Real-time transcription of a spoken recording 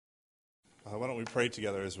Why don't we pray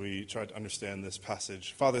together as we try to understand this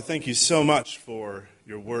passage. Father, thank you so much for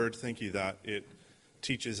your word. Thank you that it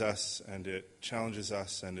teaches us and it challenges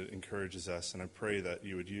us and it encourages us. And I pray that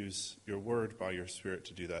you would use your word by your Spirit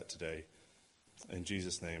to do that today. In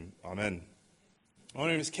Jesus' name, amen. My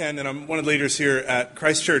name is Ken, and I'm one of the leaders here at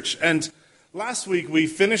Christ Church. And last week we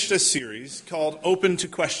finished a series called Open to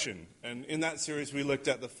Question. And in that series we looked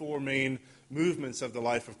at the four main movements of the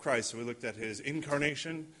life of Christ. So we looked at his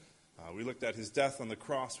incarnation, we looked at his death on the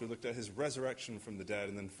cross, we looked at his resurrection from the dead,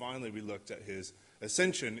 and then finally we looked at his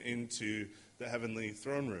ascension into the heavenly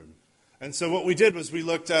throne room. And so what we did was we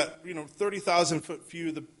looked at, 30,000-foot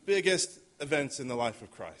view, the biggest events in the life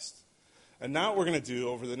of Christ. And now what we're going to do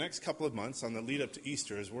over the next couple of months on the lead up to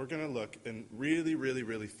Easter is we're going to look in really, really,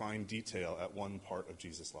 really fine detail at one part of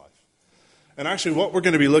Jesus' life. And actually what we're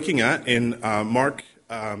going to be looking at in Mark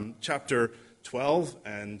chapter 12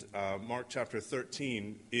 and Mark chapter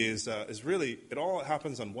 13 is really, it all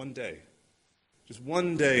happens on one day. Just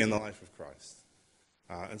one day in the life of Christ.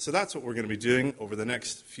 And so that's what we're going to be doing over the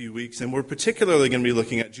next few weeks. And we're particularly going to be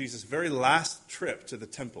looking at Jesus' very last trip to the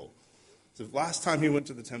temple. So the last time he went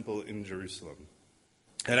to the temple in Jerusalem.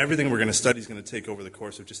 And everything we're going to study is going to take over the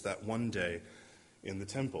course of just that one day in the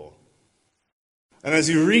temple. And as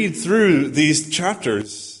you read through these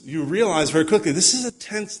chapters, you realize very quickly this is a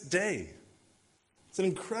tense day. It's an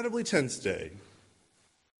incredibly tense day.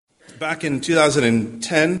 Back in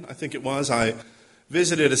 2010, I think it was, I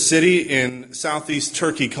visited a city in southeast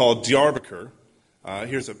Turkey called Diyarbakir.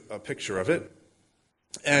 Here's a picture of it.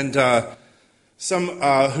 And some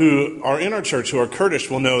who are in our church who are Kurdish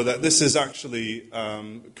will know that this is actually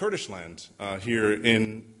Kurdish land here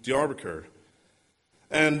in Diyarbakir.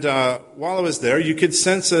 And while I was there, you could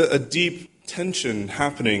sense a deep tension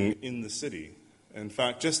happening in the city. In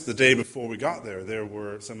fact, just the day before we got there, there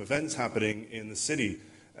were some events happening in the city.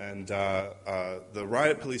 And the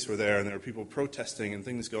riot police were there, and there were people protesting and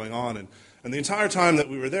things going on. And the entire time that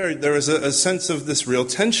we were there, there was a sense of this real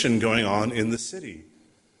tension going on in the city.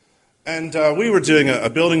 And we were doing a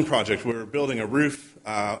building project. We were building a roof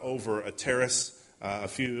over a terrace, a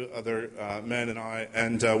few other men and I.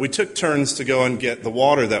 And we took turns to go and get the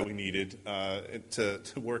water that we needed to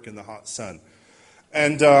work in the hot sun.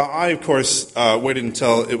 And I, of course, waited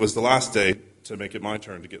until it was the last day to make it my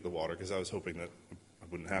turn to get the water, because I was hoping that I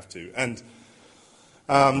wouldn't have to. And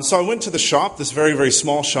so I went to the shop, this very, very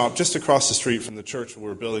small shop, just across the street from the church where we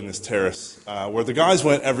were building this terrace, where the guys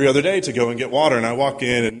went every other day to go and get water. And I walk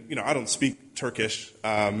in, and, I don't speak Turkish,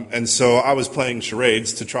 and so I was playing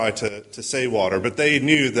charades to try to say water. But they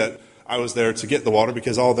knew that I was there to get the water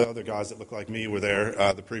because all the other guys that looked like me were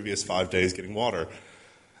there the previous 5 days getting water.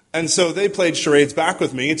 And so they played charades back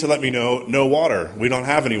with me to let me know, no water. We don't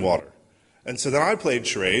have any water. And so then I played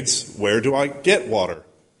charades, where do I get water?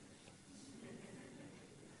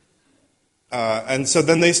 And so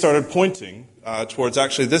then they started pointing towards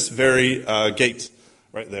actually this very gate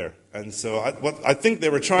right there. And so what I think they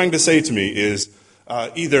were trying to say to me is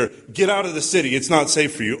either get out of the city, it's not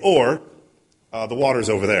safe for you, or the water's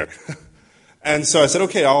over there. And so I said,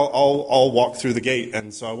 okay, I'll walk through the gate.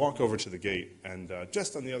 And so I walk over to the gate, and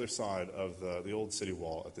just on the other side of the old city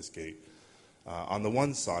wall at this gate, on the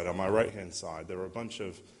one side, on my right-hand side, there were a bunch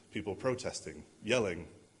of people protesting, yelling,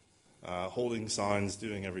 holding signs,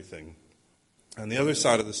 doing everything. And the other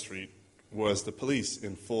side of the street was the police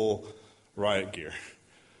in full riot gear.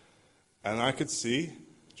 And I could see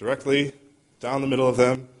directly down the middle of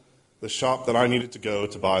them the shop that I needed to go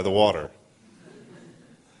to buy the water.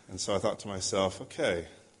 And so I thought to myself, okay,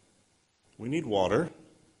 we need water.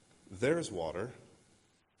 There's water.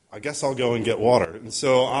 I guess I'll go and get water. And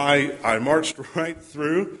so I marched right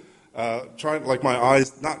through, trying, like my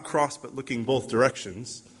eyes not crossed but looking both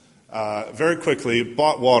directions, very quickly,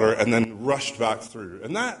 bought water, and then rushed back through.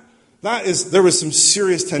 And there was some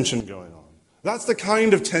serious tension going on. That's the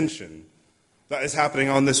kind of tension that is happening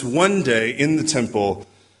on this one day in the temple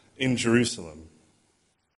in Jerusalem.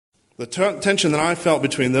 The tension that I felt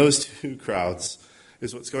between those two crowds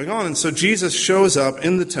is what's going on. And so Jesus shows up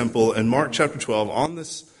in the temple in Mark chapter 12 on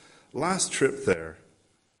this last trip there.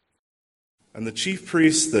 And the chief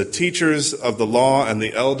priests, the teachers of the law, and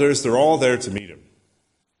the elders, they're all there to meet him.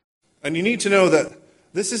 And you need to know that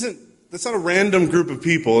that's not a random group of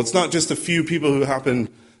people. It's not just a few people who happen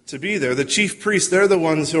to be there. The chief priests, they're the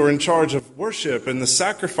ones who are in charge of worship and the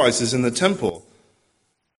sacrifices in the temple.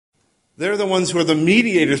 They're the ones who are the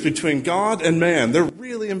mediators between God and man. They're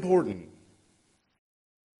really important.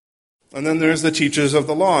 And then there's the teachers of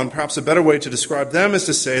the law, and perhaps a better way to describe them is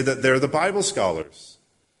to say that they're the Bible scholars.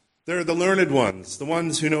 They're the learned ones, the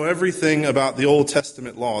ones who know everything about the Old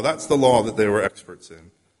Testament law. That's the law that they were experts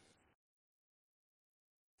in.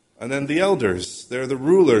 And then the elders, they're the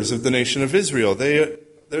rulers of the nation of Israel. They're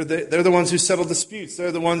the ones who settle disputes.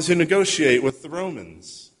 They're the ones who negotiate with the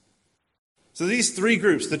Romans. So these three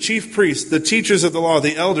groups, the chief priests, the teachers of the law,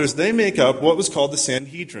 the elders, they make up what was called the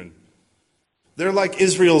Sanhedrin. They're like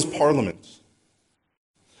Israel's parliament.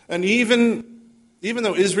 And even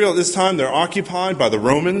though Israel at this time, they're occupied by the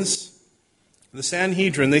Romans, the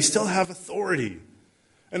Sanhedrin, they still have authority.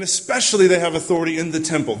 And especially they have authority in the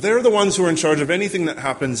temple. They're the ones who are in charge of anything that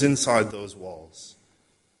happens inside those walls.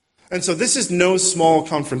 And so this is no small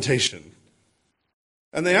confrontation.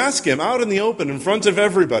 And they ask him out in the open in front of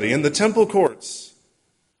everybody in the temple courts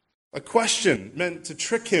a question meant to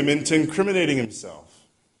trick him into incriminating himself.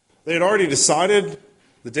 They had already decided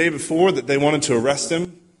the day before that they wanted to arrest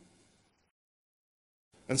him.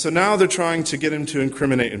 And so now they're trying to get him to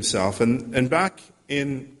incriminate himself. And back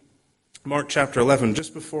in Mark chapter 11,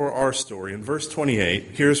 just before our story, in verse 28,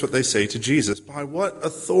 here's what they say to Jesus. By what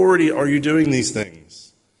authority are you doing these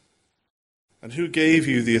things? And who gave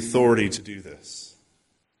you the authority to do this?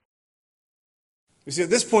 You see,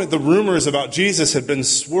 at this point, the rumors about Jesus had been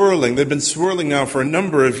swirling. They'd been swirling now for a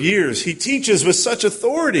number of years. He teaches with such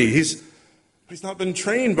authority. He's not been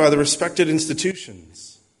trained by the respected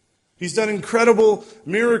institutions. He's done incredible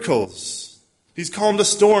miracles. He's calmed a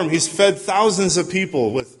storm. He's fed thousands of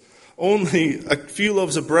people with only a few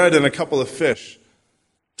loaves of bread and a couple of fish.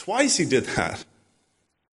 Twice he did that.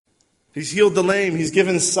 He's healed the lame. He's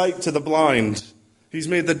given sight to the blind. He's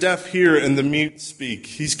made the deaf hear and the mute speak.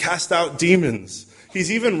 He's cast out demons.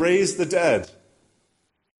 He's even raised the dead.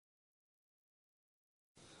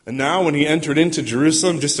 And now when he entered into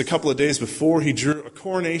Jerusalem just a couple of days before, he drew a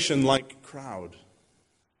coronation-like crowd.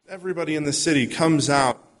 Everybody in the city comes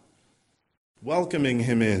out welcoming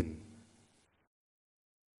him in.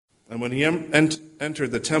 And when he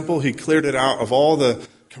entered the temple, he cleared it out of all the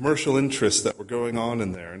commercial interests that were going on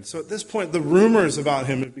in there. And so at this point, the rumors about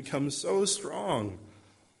him have become so strong.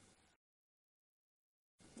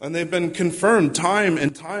 And they've been confirmed time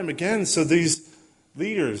and time again. So these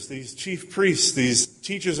leaders, these chief priests, these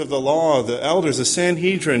teachers of the law, the elders, the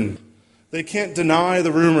Sanhedrin, they can't deny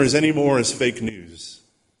the rumors anymore as fake news.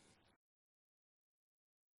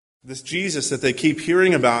 This Jesus that they keep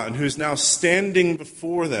hearing about and who's now standing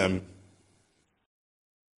before them,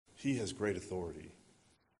 he has great authority.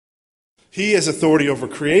 He has authority over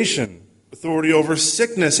creation, authority over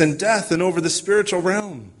sickness and death, and over the spiritual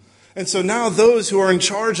realm. And so now those who are in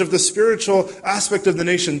charge of the spiritual aspect of the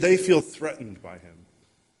nation, they feel threatened by him.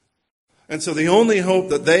 And so the only hope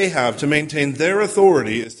that they have to maintain their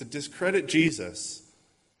authority is to discredit Jesus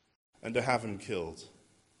and to have him killed.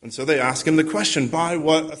 And so they ask him the question, by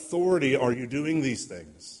what authority are you doing these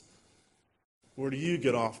things? Where do you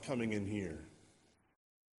get off coming in here?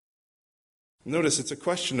 Notice it's a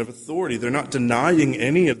question of authority. They're not denying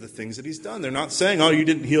any of the things that he's done. They're not saying, oh, you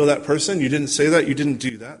didn't heal that person, you didn't say that, you didn't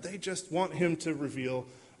do that. They just want him to reveal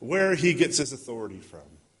where he gets his authority from.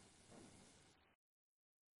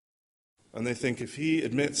 And they think if he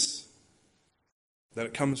admits that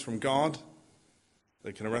it comes from God,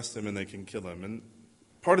 they can arrest him and they can kill him. And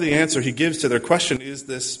part of the answer he gives to their question is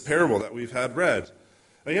this parable that we've had read.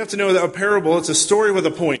 Now you have to know that a parable, it's a story with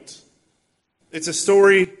a point. It's a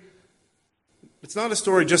story, it's not a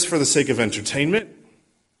story just for the sake of entertainment.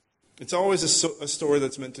 It's always a story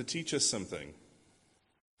that's meant to teach us something.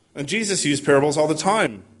 And Jesus used parables all the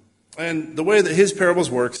time. And the way that his parables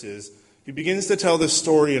works is, he begins to tell this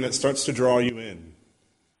story and it starts to draw you in.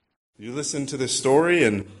 You listen to this story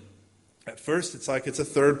and at first it's like it's a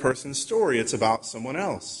third-person story. It's about someone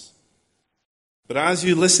else. But as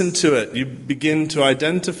you listen to it, you begin to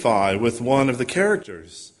identify with one of the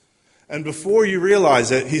characters. And before you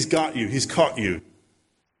realize it, he's got you. He's caught you.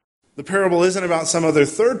 The parable isn't about some other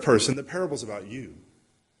third person. The parable's about you.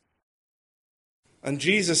 And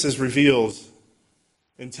Jesus is revealed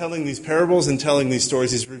in telling these parables and telling these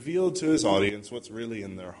stories. He's revealed to his audience what's really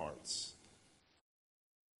in their hearts.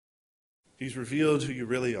 He's revealed who you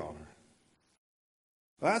really are.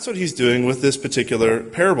 That's what he's doing with this particular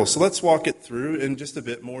parable. So let's walk it through in just a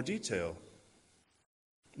bit more detail.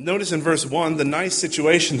 Notice in verse 1 the nice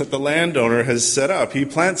situation that the landowner has set up. He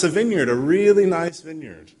plants a vineyard, a really nice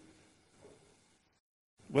vineyard.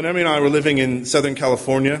 When Emmy and I were living in Southern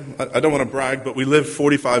California, I don't want to brag, but we live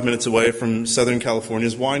 45 minutes away from Southern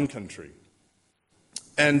California's wine country.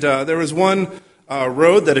 And there was one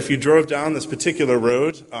road that if you drove down this particular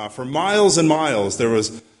road, for miles and miles, there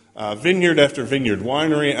was vineyard after vineyard,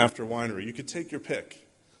 winery after winery. You could take your pick.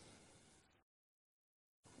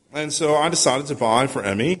 And so I decided to buy for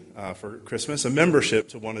Emmy, for Christmas, a membership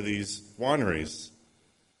to one of these wineries.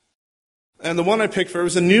 And the one I picked for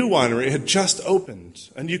was a new winery. It had just opened.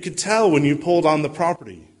 And you could tell when you pulled on the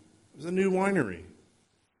property. It was a new winery.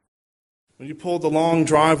 When you pulled the long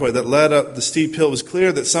driveway that led up the steep hill, it was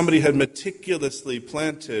clear that somebody had meticulously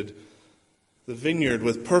planted the vineyard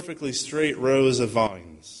with perfectly straight rows of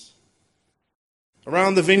vines.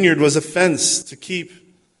 Around the vineyard was a fence to keep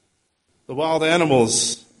the wild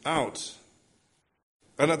animals out.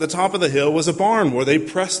 And at the top of the hill was a barn where they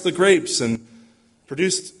pressed the grapes and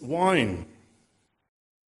produced wine.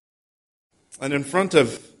 And in front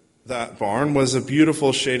of that barn was a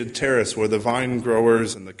beautiful shaded terrace where the vine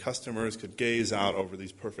growers and the customers could gaze out over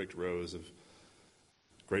these perfect rows of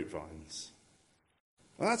grapevines.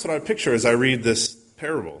 Well, that's what I picture as I read this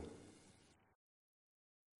parable.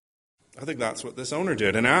 I think that's what this owner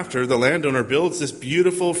did. And after the landowner builds this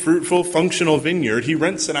beautiful, fruitful, functional vineyard, he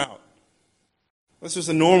rents it out. This was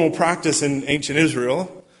a normal practice in ancient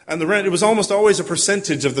Israel. And the rent, it was almost always a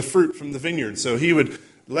percentage of the fruit from the vineyard. So he would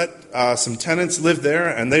let some tenants live there,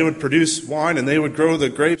 and they would produce wine, and they would grow the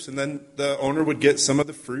grapes, and then the owner would get some of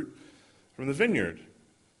the fruit from the vineyard.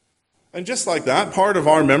 And just like that, part of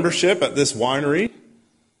our membership at this winery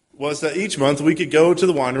was that each month we could go to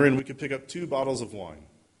the winery and we could pick up 2 bottles of wine.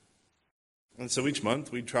 And so each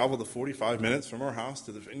month we'd travel the 45 minutes from our house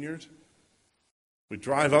to the vineyard. We'd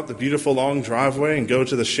drive up the beautiful long driveway and go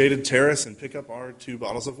to the shaded terrace and pick up our 2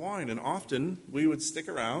 bottles of wine. And often we would stick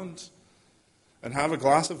around and have a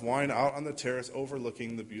glass of wine out on the terrace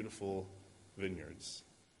overlooking the beautiful vineyards.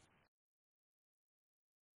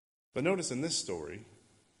 But notice in this story,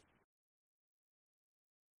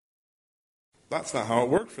 that's not how it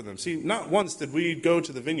worked for them. See, not once did we go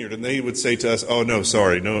to the vineyard and they would say to us, "Oh, no,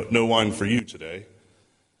 sorry, no wine for you today."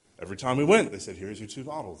 Every time we went, they said, "Here's your 2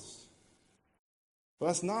 bottles." But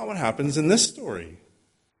that's not what happens in this story.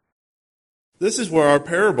 This is where our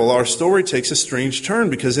parable, our story, takes a strange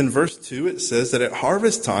turn, because in verse 2 it says that at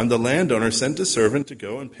harvest time the landowner sent a servant to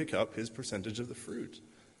go and pick up his percentage of the fruit.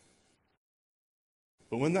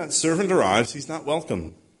 But when that servant arrives, he's not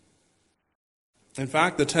welcome. In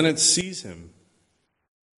fact, the tenants seize him.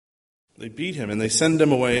 They beat him and they send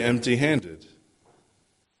him away empty-handed.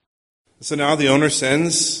 So now the owner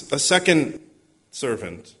sends a second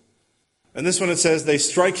servant. And this one, it says they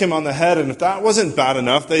strike him on the head, and if that wasn't bad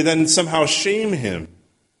enough, they then somehow shame him.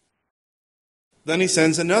 Then he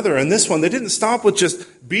sends another, and this one, they didn't stop with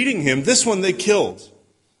just beating him. This one they killed.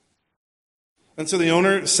 And so the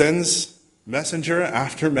owner sends messenger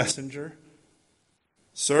after messenger,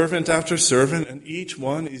 servant after servant, and each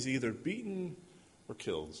one is either beaten or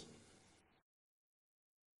killed.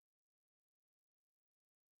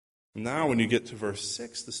 Now when you get to verse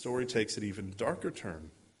 6, the story takes an even darker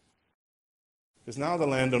turn. Because now the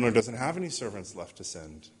landowner doesn't have any servants left to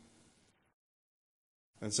send.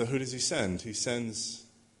 And so who does he send? He sends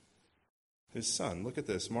his son. Look at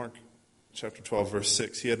this, Mark chapter 12, verse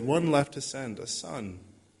 6. He had one left to send, a son,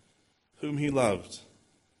 whom he loved.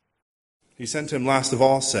 He sent him last of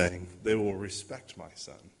all, saying, "They will respect my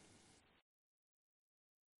son."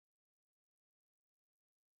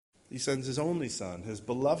 He sends his only son, his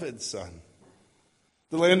beloved son.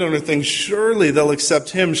 The landowner thinks, surely they'll accept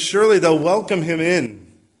him. Surely they'll welcome him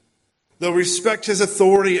in. They'll respect his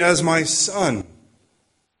authority as my son.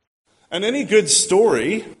 And any good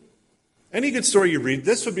story you read,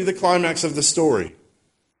 this would be the climax of the story.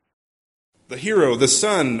 The hero, the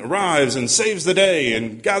son, arrives and saves the day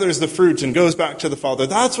and gathers the fruit and goes back to the father.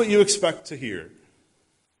 That's what you expect to hear.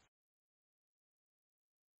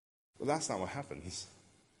 But that's not what happens.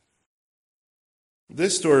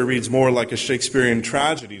 This story reads more like a Shakespearean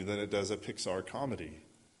tragedy than it does a Pixar comedy.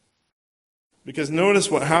 Because notice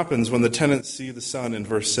what happens when the tenants see the son in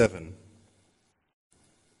verse 7.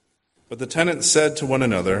 But the tenants said to one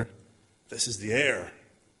another, "This is the heir.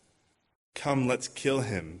 Come, let's kill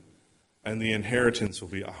him, and the inheritance will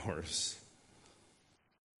be ours."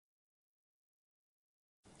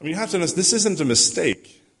 I mean, you have to notice, this isn't a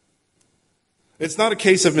mistake. It's not a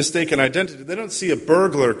case of mistaken identity. They don't see a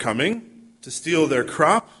burglar coming to steal their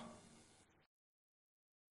crop.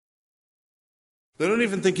 They don't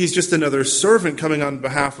even think he's just another servant coming on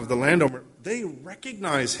behalf of the landowner. They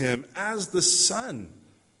recognize him as the son.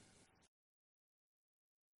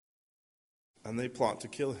 And they plot to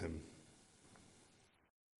kill him.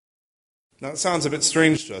 Now, it sounds a bit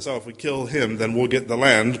strange to us. Oh, if we kill him, then we'll get the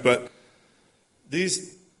land. But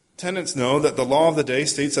these tenants know that the law of the day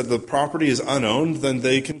states that if the property is unowned, then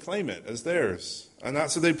they can claim it as theirs. And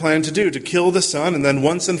that's what they plan to do, to kill the son, and then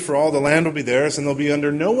once and for all the land will be theirs, and they'll be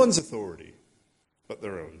under no one's authority but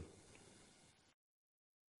their own.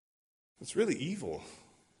 It's really evil,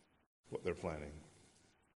 what they're planning.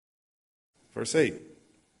 Verse 8.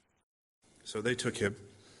 So they took him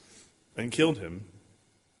and killed him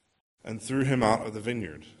and threw him out of the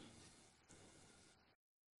vineyard.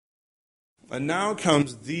 And now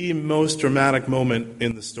comes the most dramatic moment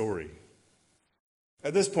in the story.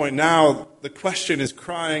 At this point now, the question is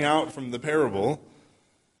crying out from the parable,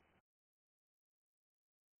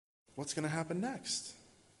 what's going to happen next?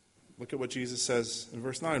 Look at what Jesus says in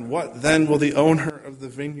verse 9. What then will the owner of the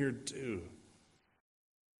vineyard do?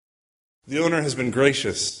 The owner has been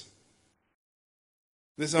gracious.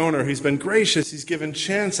 This owner, he's been gracious. He's given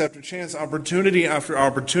chance after chance, opportunity after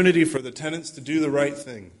opportunity for the tenants to do the right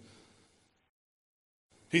thing.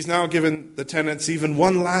 He's now given the tenants even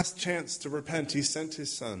one last chance to repent. He sent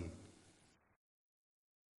his son.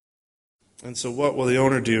 And so what will the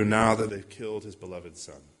owner do now that they've killed his beloved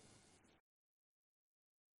son?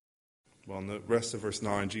 Well, in the rest of verse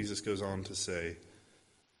 9, Jesus goes on to say,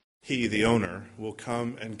 he, the owner, will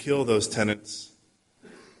come and kill those tenants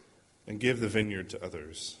and give the vineyard to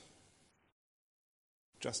others.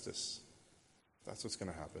 Justice. That's what's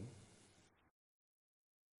going to happen.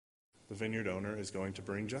 The vineyard owner is going to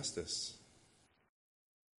bring justice.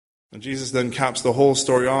 And Jesus then caps the whole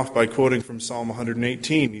story off by quoting from Psalm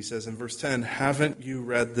 118. He says in verse 10, haven't you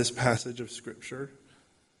read this passage of Scripture?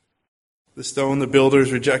 The stone the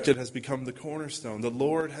builders rejected has become the cornerstone. The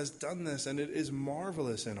Lord has done this, and it is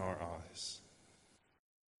marvelous in our eyes.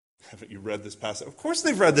 Haven't you read this passage? Of course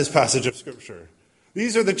they've read this passage of Scripture.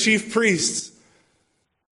 These are the chief priests,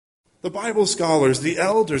 the Bible scholars, the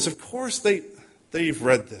elders. Of course they've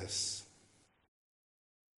read this.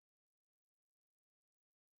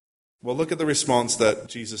 Well, look at the response that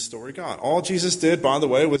Jesus' story got. All Jesus did, by the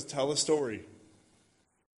way, was tell a story.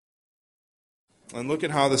 And look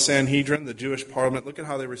at how the Sanhedrin, the Jewish parliament, look at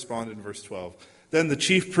how they responded in verse 12. Then the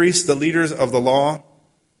chief priests, the leaders of the law,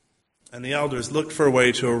 and the elders looked for a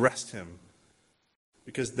way to arrest him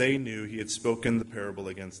because they knew he had spoken the parable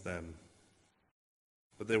against them.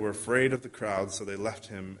 But they were afraid of the crowd, so they left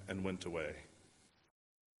him and went away.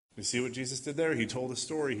 You see what Jesus did there? He told a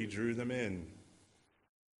story. He drew them in.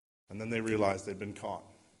 And then they realized they'd been caught.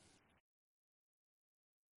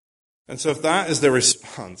 And so if that is their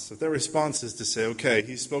response, if their response is to say, okay,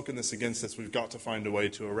 he's spoken this against us, we've got to find a way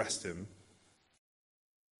to arrest him,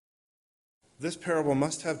 this parable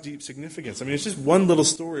must have deep significance. I mean, it's just one little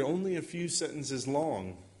story, only a few sentences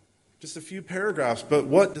long, just a few paragraphs, but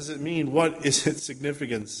what does it mean? What is its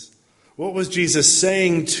significance? What was Jesus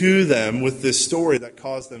saying to them with this story that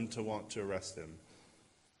caused them to want to arrest him?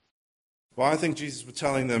 Well, I think Jesus was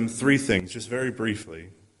telling them three things, just very briefly.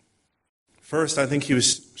 First, I think he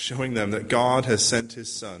was showing them that God has sent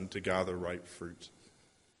his Son to gather ripe fruit.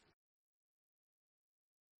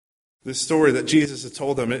 This story that Jesus has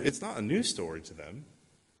told them, it's not a new story to them.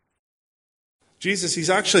 Jesus, he's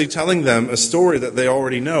actually telling them a story that they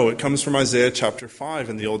already know. It comes from Isaiah chapter 5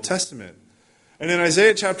 in the Old Testament. And in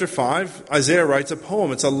Isaiah chapter 5, Isaiah writes a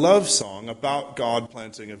poem. It's a love song about God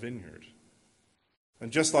planting a vineyard.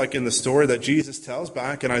 And just like in the story that Jesus tells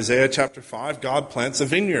back in Isaiah chapter 5, God plants a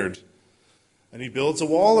vineyard. And he builds a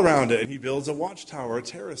wall around it. And he builds a watchtower, a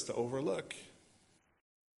terrace to overlook.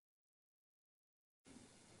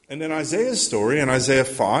 And in Isaiah's story, in Isaiah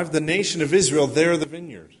 5, the nation of Israel, they're the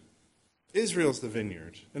vineyard. Israel's the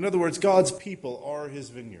vineyard. In other words, God's people are his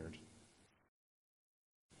vineyard.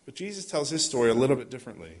 But Jesus tells his story a little bit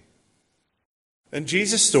differently. In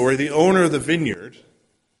Jesus' story, the owner of the vineyard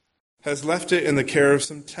has left it in the care of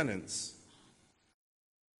some tenants.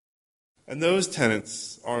 And those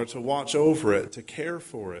tenants are to watch over it, to care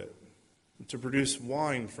for it, and to produce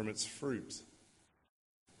wine from its fruit.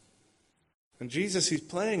 And Jesus, he's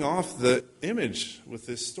playing off the image with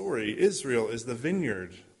this story. Israel is the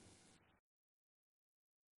vineyard.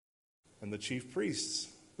 And the chief priests,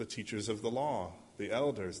 the teachers of the law, the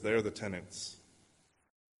elders, they're the tenants.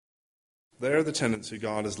 They're the tenants who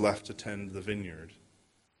God has left to tend the vineyard.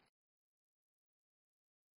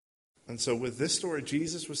 And so with this story,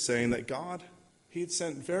 Jesus was saying that God, he had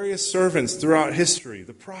sent various servants throughout history,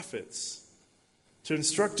 the prophets, to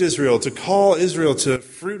instruct Israel, to call Israel to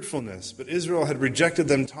fruitfulness. But Israel had rejected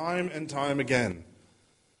them time and time again.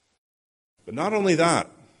 But not only that,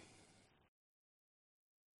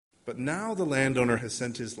 but now the landowner has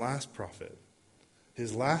sent his last prophet,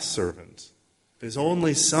 his last servant, his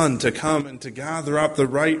only son, to come and to gather up the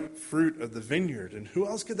ripe fruit of the vineyard. And who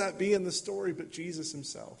else could that be in the story but Jesus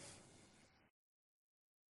himself?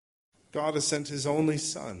 God has sent his only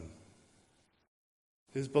son,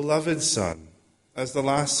 his beloved son, as the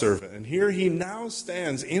last servant. And here he now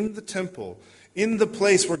stands in the temple, in the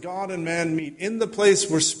place where God and man meet, in the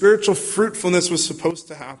place where spiritual fruitfulness was supposed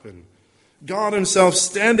to happen. God himself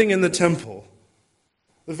standing in the temple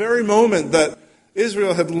The very moment that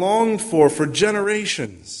Israel had longed for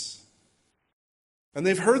generations. And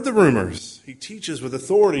they've heard the rumors. He teaches with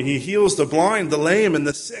authority. He heals the blind, the lame, and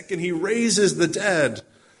the sick, and he raises the dead.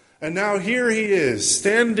 And now here he is,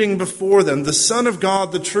 standing before them, the Son of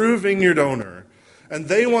God, the true vineyard owner. And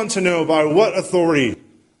they want to know, by what authority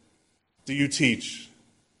do you teach?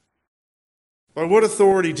 By what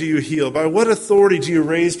authority do you heal? By what authority do you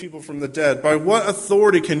raise people from the dead? By what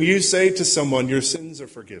authority can you say to someone, your sins are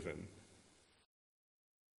forgiven?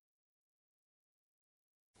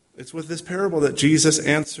 It's with this parable that Jesus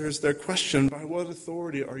answers their question, by what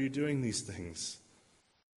authority are you doing these things?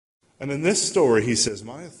 And in this story, he says,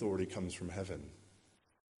 my authority comes from heaven.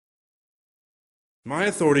 My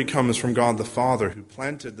authority comes from God the Father, who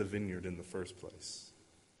planted the vineyard in the first place.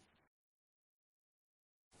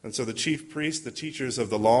 And so the chief priests, the teachers of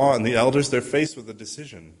the law, and the elders, they're faced with a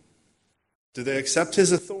decision. Do they accept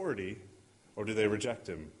his authority, or do they reject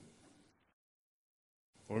him?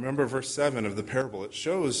 Well, remember verse 7 of the parable. It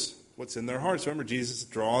shows what's in their hearts. Remember, Jesus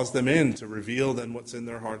draws them in to reveal then what's in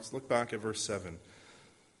their hearts. Look back at verse 7.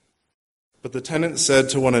 But the tenants said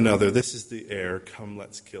to one another, this is the heir, come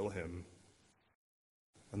let's kill him,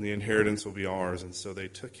 and the inheritance will be ours. And so they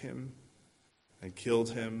took him and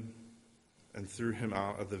killed him and threw him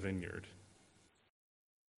out of the vineyard.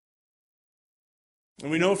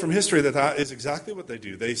 And we know from history that that is exactly what they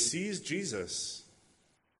do. They seize Jesus.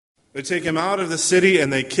 They take him out of the city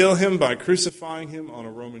and they kill him by crucifying him on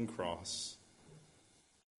a Roman cross.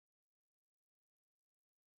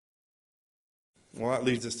 Well, that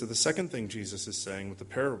leads us to the second thing Jesus is saying with the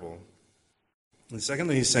parable. The second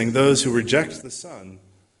thing he's saying, those who reject the Son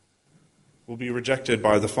will be rejected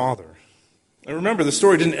by the Father. And remember, the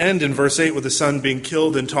story didn't end in verse 8 with the Son being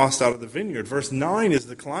killed and tossed out of the vineyard. Verse 9 is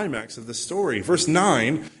the climax of the story. Verse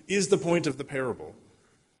 9 is the point of the parable.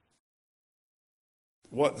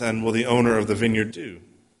 What then will the owner of the vineyard do?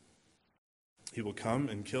 He will come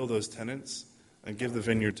and kill those tenants and give the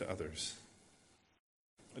vineyard to others.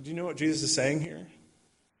 Do you know what Jesus is saying here?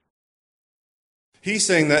 He's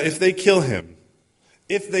saying that if they kill him,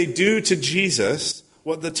 if they do to Jesus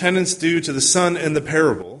what the tenants do to the son in the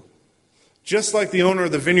parable, just like the owner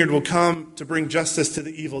of the vineyard will come to bring justice to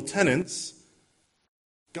the evil tenants,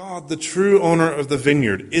 God, the true owner of the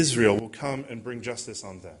vineyard, Israel, will come and bring justice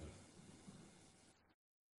on them.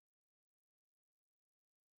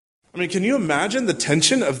 I mean, can you imagine the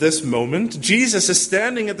tension of this moment? Jesus is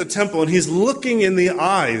standing at the temple and he's looking in the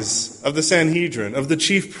eyes of the Sanhedrin, of the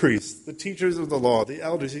chief priests, the teachers of the law, the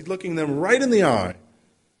elders. He's looking them right in the eye.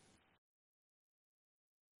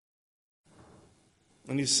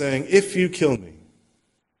 And he's saying, if you kill me,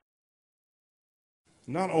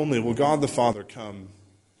 not only will God the Father come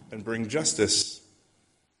and bring justice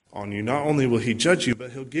on you, not only will he judge you,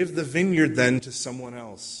 but he'll give the vineyard then to someone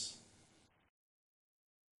else.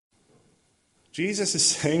 Jesus is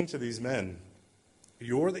saying to these men,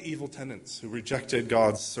 you're the evil tenants who rejected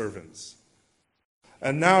God's servants.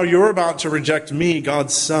 And now you're about to reject me,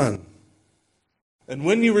 God's Son. And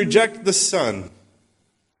when you reject the Son,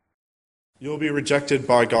 you'll be rejected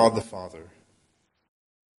by God the Father.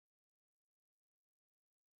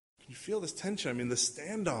 Can you feel this tension? I mean, the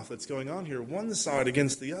standoff that's going on here, one side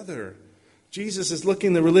against the other. Jesus is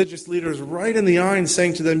looking the religious leaders right in the eye and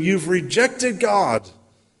saying to them, you've rejected God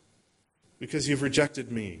because you've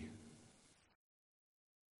rejected me.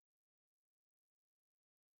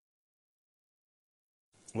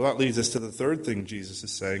 Well, that leads us to the third thing Jesus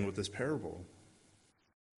is saying with this parable.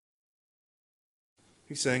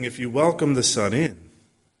 He's saying, if you welcome the Son in,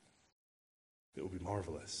 it will be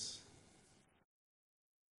marvelous.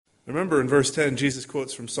 Remember in verse 10, Jesus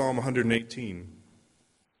quotes from Psalm 118.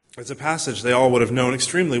 It's a passage they all would have known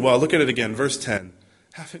extremely well. Look at it again, verse 10.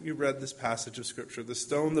 Haven't you read this passage of Scripture? The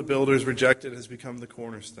stone the builders rejected has become the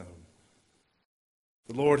cornerstone.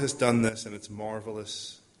 The Lord has done this, and it's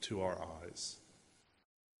marvelous to our eyes.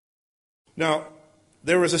 Now,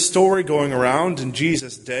 there was a story going around in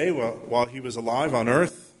Jesus' day while he was alive on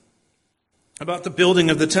earth about the building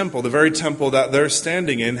of the temple, the very temple that they're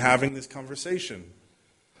standing in having this conversation.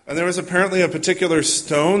 And there was apparently a particular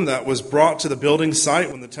stone that was brought to the building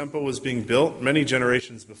site when the temple was being built many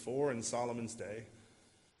generations before in Solomon's day.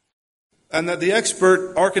 And that the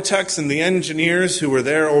expert architects and the engineers who were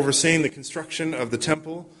there overseeing the construction of the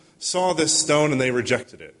temple saw this stone and they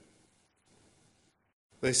rejected it.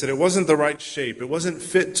 They said it wasn't the right shape. It wasn't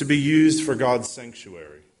fit to be used for God's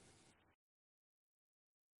sanctuary.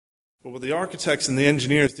 But what the architects and the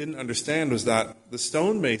engineers didn't understand was that the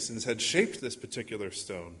stonemasons had shaped this particular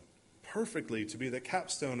stone perfectly to be the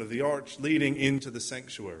capstone of the arch leading into the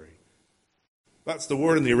sanctuary. That's the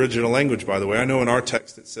word in the original language, by the way. I know in our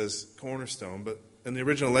text it says cornerstone, but in the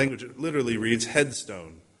original language it literally reads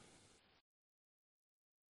headstone.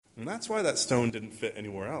 And that's why that stone didn't fit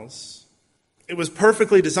anywhere else. It was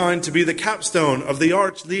perfectly designed to be the capstone of the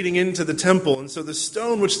arch leading into the temple. And so the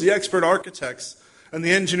stone which the expert architects and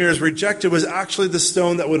the engineers rejected was actually the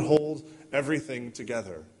stone that would hold everything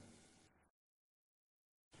together.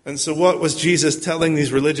 And so what was Jesus telling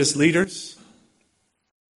these religious leaders?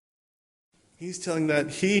 He's telling that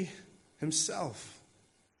he himself,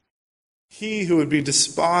 he who would be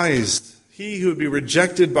despised, he who would be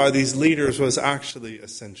rejected by these leaders was actually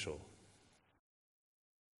essential.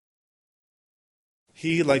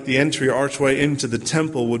 He, like the entry archway into the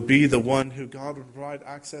temple, would be the one who God would provide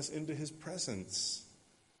access into his presence.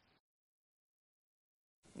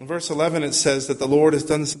 In verse 11 it says that the Lord has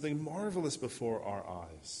done something marvelous before our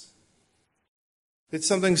eyes. It's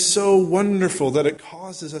something so wonderful that it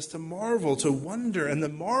causes us to marvel, to wonder. And the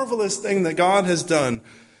marvelous thing that God has done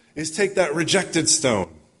is take that rejected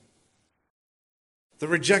stone, the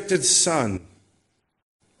rejected son,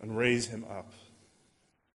 and raise him up.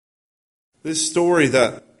 This story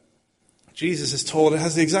that Jesus has told, it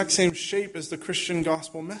has the exact same shape as the Christian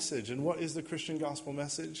gospel message. And what is the Christian gospel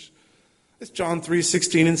message? It's John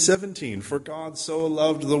 3:16 and 17. For God so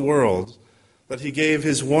loved the world that he gave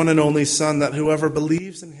his one and only Son, that whoever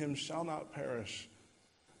believes in him shall not perish,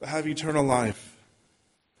 but have eternal life.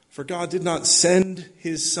 For God did not send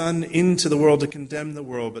his Son into the world to condemn the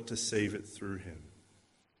world, but to save it through him.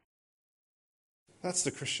 That's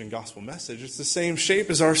the Christian gospel message. It's the same shape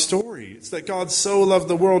as our story. It's that God so loved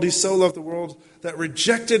the world, he so loved the world that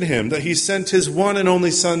rejected him, that he sent his one and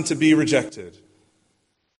only Son to be rejected.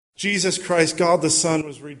 Jesus Christ, God the Son,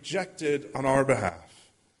 was rejected on our behalf.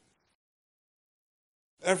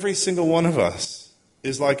 Every single one of us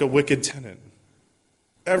is like a wicked tenant.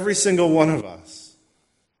 Every single one of us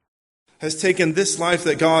has taken this life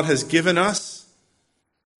that God has given us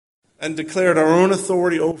and declared our own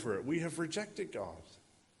authority over it. We have rejected God.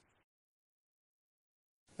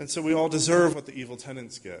 And so we all deserve what the evil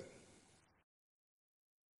tenants get.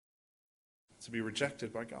 To be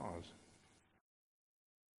rejected by God.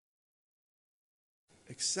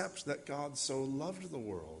 Except that God so loved the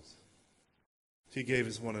world, he gave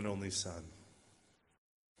his one and only Son.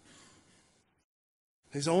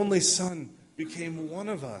 His only Son became one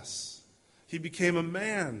of us. He became a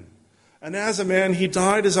man. And as a man, he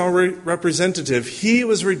died as our representative. He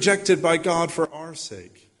was rejected by God for our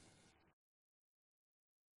sake.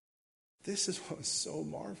 This is what is so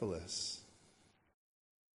marvelous.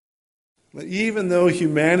 That even though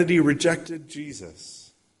humanity rejected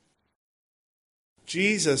Jesus,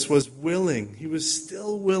 Jesus was willing, he was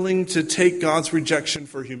still willing to take God's rejection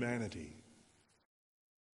for humanity.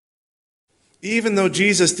 Even though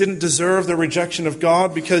Jesus didn't deserve the rejection of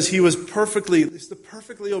God because he was the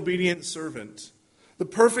perfectly obedient servant, the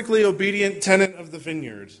perfectly obedient tenant of the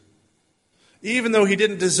vineyard. Even though he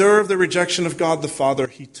didn't deserve the rejection of God the Father,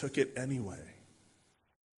 he took it anyway.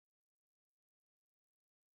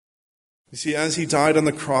 You see, as he died on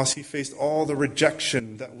the cross, he faced all the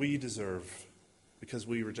rejection that we deserve because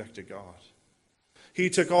we rejected God. He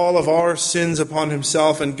took all of our sins upon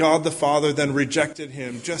himself, and God the Father then rejected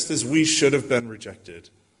him just as we should have been rejected.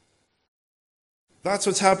 That's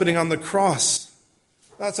what's happening on the cross.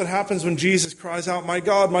 That's what happens when Jesus cries out, my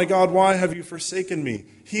God, why have you forsaken me?"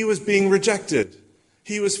 He was being rejected.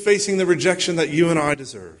 He was facing the rejection that you and I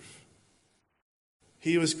deserve.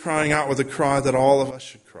 He was crying out with a cry that all of us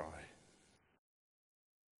should cry.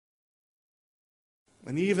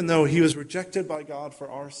 And even though he was rejected by God for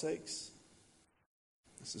our sakes,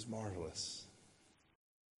 this is marvelous.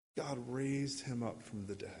 God raised him up from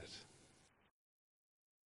the dead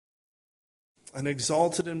and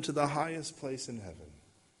exalted him to the highest place in heaven,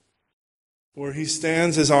 where he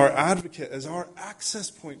stands as our advocate, as our access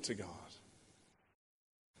point to God.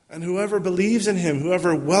 And whoever believes in him,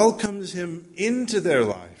 whoever welcomes him into their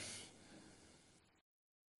life,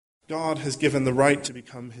 God has given the right to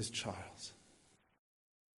become his child.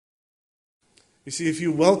 You see, if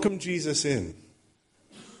you welcome Jesus in,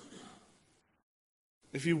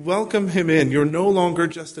 if you welcome him in, you're no longer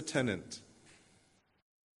just a tenant.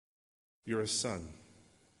 You're a son.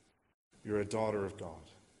 You're a daughter of God.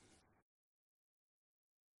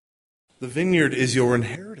 The vineyard is your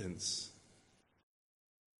inheritance.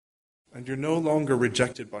 And you're no longer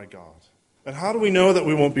rejected by God. And how do we know that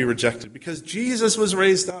we won't be rejected? Because Jesus was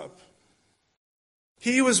raised up.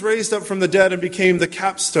 He was raised up from the dead and became the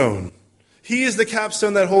capstone. He is the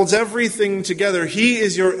capstone that holds everything together. He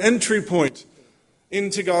is your entry point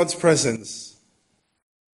into God's presence.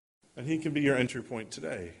 And he can be your entry point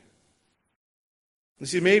today. You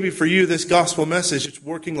see, maybe for you, this gospel message is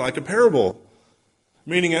working like a parable.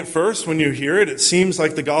 Meaning at first, when you hear it, it seems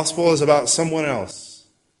like the gospel is about someone else.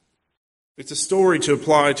 It's a story to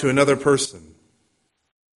apply to another person.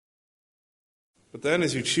 But then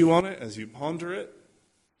as you chew on it, as you ponder it,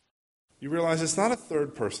 you realize it's not a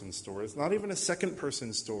third-person story. It's not even a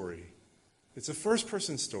second-person story. It's a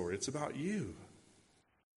first-person story. It's about you.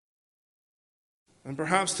 And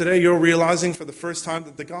perhaps today you're realizing for the first time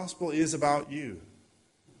that the gospel is about you.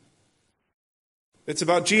 It's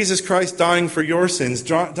about Jesus Christ dying for your sins,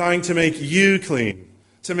 dying to make you clean,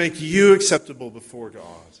 to make you acceptable before God.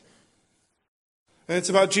 And it's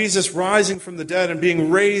about Jesus rising from the dead and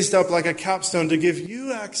being raised up like a capstone to give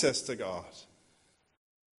you access to God.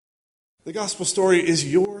 The gospel story is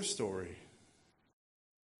your story.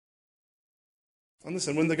 And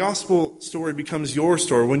listen, when the gospel story becomes your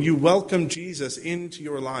story, when you welcome Jesus into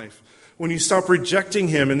your life, when you stop rejecting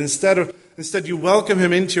him and instead you welcome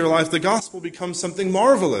him into your life, the gospel becomes something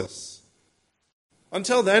marvelous.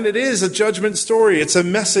 Until then, it is a judgment story. It's a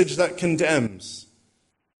message that condemns.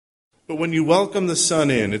 But when you welcome the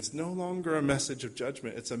Son in, it's no longer a message of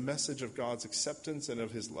judgment. It's a message of God's acceptance and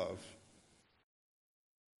of his love.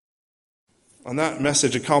 And that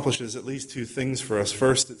message accomplishes at least two things for us.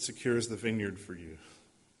 First, it secures the vineyard for you.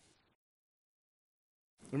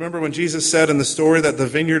 Remember when Jesus said in the story that the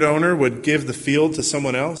vineyard owner would give the field to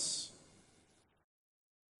someone else?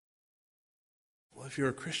 Well, if you're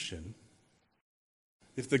a Christian,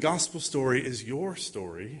 if the gospel story is your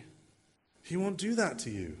story, he won't do that to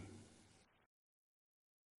you.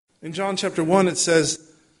 In John chapter 1, it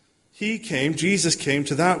says, Jesus came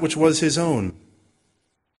to that which was his own,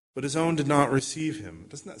 but his own did not receive him.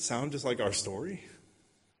 Doesn't that sound just like our story?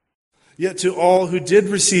 Yet to all who did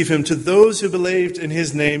receive him, to those who believed in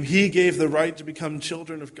his name, he gave the right to become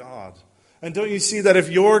children of God. And don't you see that if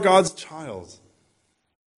you're God's child,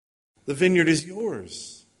 the vineyard is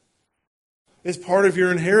yours? It's part of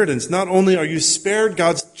your inheritance. Not only are you spared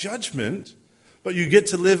God's judgment, but you get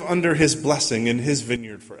to live under his blessing in his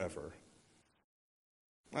vineyard forever.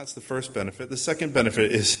 That's the first benefit. The second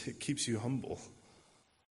benefit is it keeps you humble.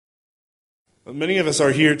 Many of us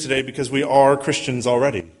are here today because we are Christians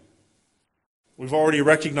already. We've already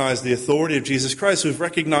recognized the authority of Jesus Christ. We've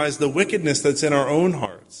recognized the wickedness that's in our own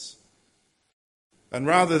hearts. And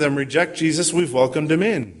rather than reject Jesus, we've welcomed him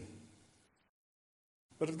in.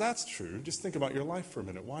 But if that's true, just think about your life for a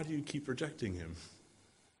minute. Why do you keep rejecting him?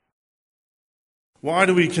 Why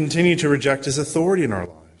do we continue to reject his authority in our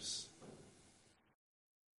lives?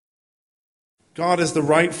 God is the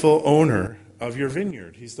rightful owner of your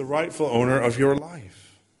vineyard. He's the rightful owner of your life.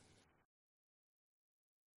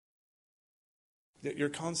 Yet you're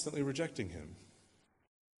constantly rejecting him.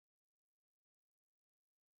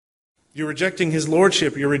 You're rejecting his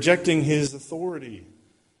lordship. You're rejecting his authority.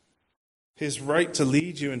 His right to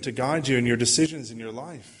lead you and to guide you in your decisions in your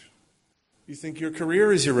life. You think your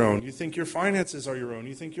career is your own. You think your finances are your own.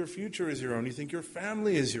 You think your future is your own. You think your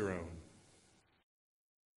family is your own.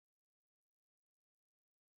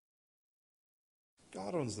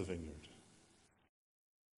 God owns the vineyard.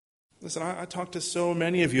 Listen, I talk to so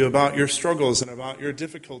many of you about your struggles and about your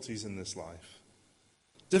difficulties in this life.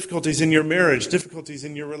 Difficulties in your marriage, difficulties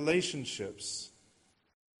in your relationships,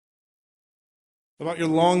 about your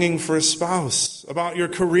longing for a spouse, about your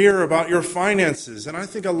career, about your finances. And I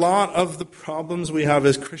think a lot of the problems we have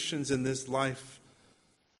as Christians in this life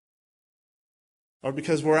are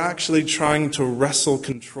because we're actually trying to wrestle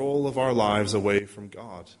control of our lives away from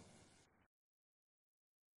God.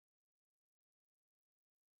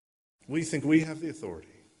 We think we have the authority.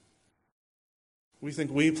 We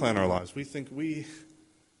think we plan our lives. We think we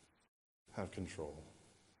have control.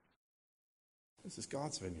 This is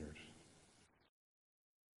God's vineyard.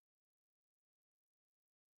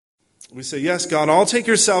 We say, yes, God, I'll take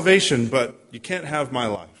your salvation, but you can't have my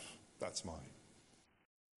life. That's mine.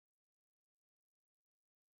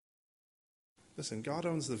 Listen, God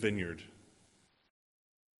owns the vineyard.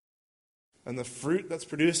 And the fruit that's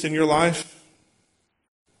produced in your life,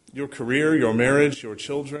 your career, your marriage, your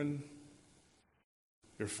children,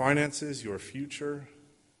 your finances, your future,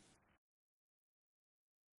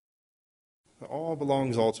 it all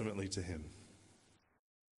belongs ultimately to him.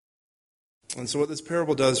 And so what this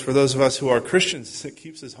parable does for those of us who are Christians is it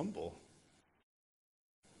keeps us humble.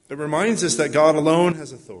 It reminds us that God alone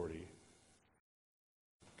has authority.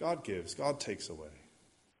 God gives, God takes away.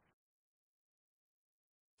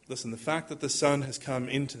 Listen, the fact that the Son has come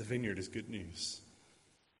into the vineyard is good news.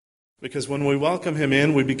 Because when we welcome him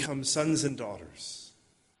in, we become sons and daughters.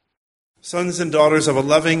 Sons and daughters of a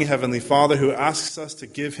loving Heavenly Father who asks us to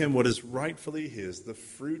give him what is rightfully his, the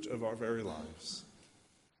fruit of our very lives.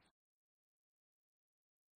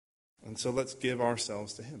 And so let's give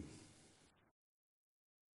ourselves to him.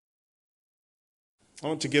 I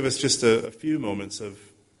want to give us just a few moments of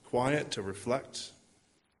quiet to reflect.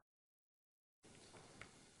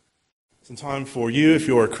 Some time for you, if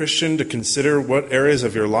you're a Christian, to consider what areas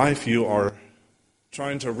of your life you are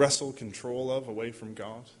trying to wrestle control of away from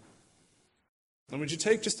God. And would you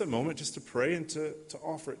take just a moment just to pray and to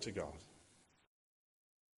offer it to God?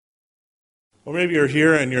 Or maybe you're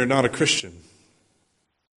here and you're not a Christian.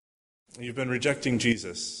 You've been rejecting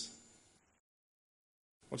Jesus.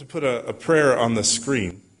 I want to put a prayer on the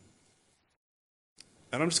screen.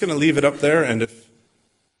 And I'm just going to leave it up there, and if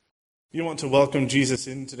you want to welcome Jesus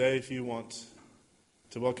in today, if you want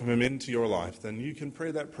to welcome him into your life, then you can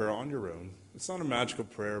pray that prayer on your own. It's not a magical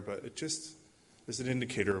prayer, but it just is an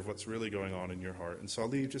indicator of what's really going on in your heart. And so I'll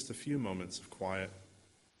leave just a few moments of quiet,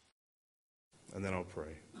 and then I'll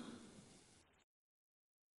pray.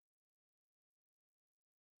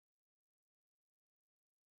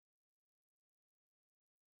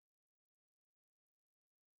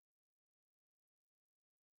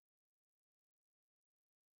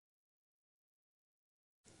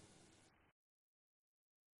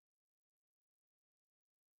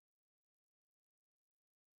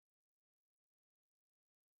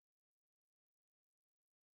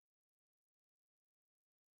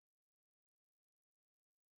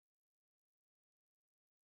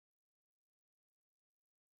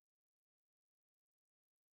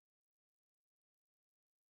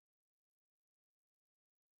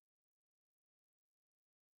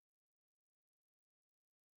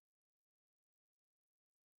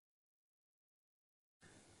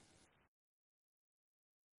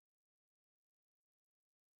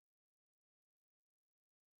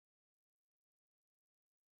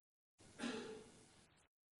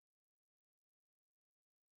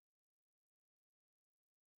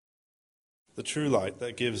 The true light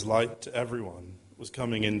that gives light to everyone was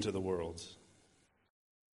coming into the world.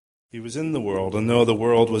 He was in the world, and though the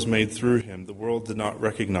world was made through him, the world did not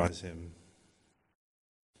recognize him.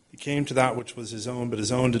 He came to that which was his own, but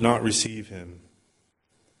his own did not receive him.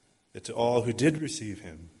 Yet to all who did receive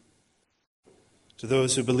him, to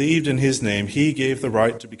those who believed in his name, he gave the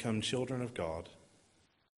right to become children of God.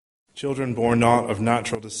 Children born not of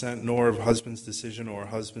natural descent, nor of husband's decision or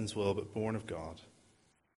husband's will, but born of God.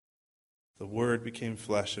 The Word became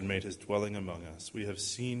flesh and made his dwelling among us. We have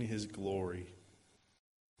seen his glory,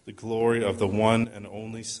 the glory of the one and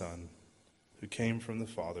only Son, who came from the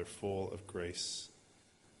Father, full of grace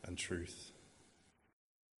and truth.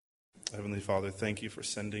 Heavenly Father, thank you for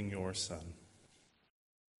sending your Son.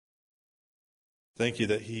 Thank you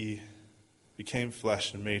that he became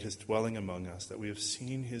flesh and made his dwelling among us, that we have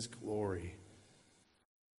seen his glory,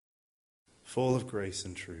 full of grace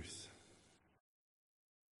and truth.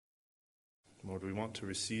 Lord, we want to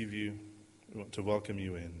receive you. We want to welcome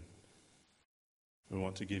you in. We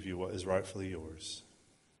want to give you what is rightfully yours.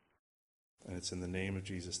 And it's in the name of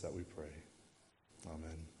Jesus that we pray.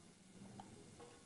 Amen.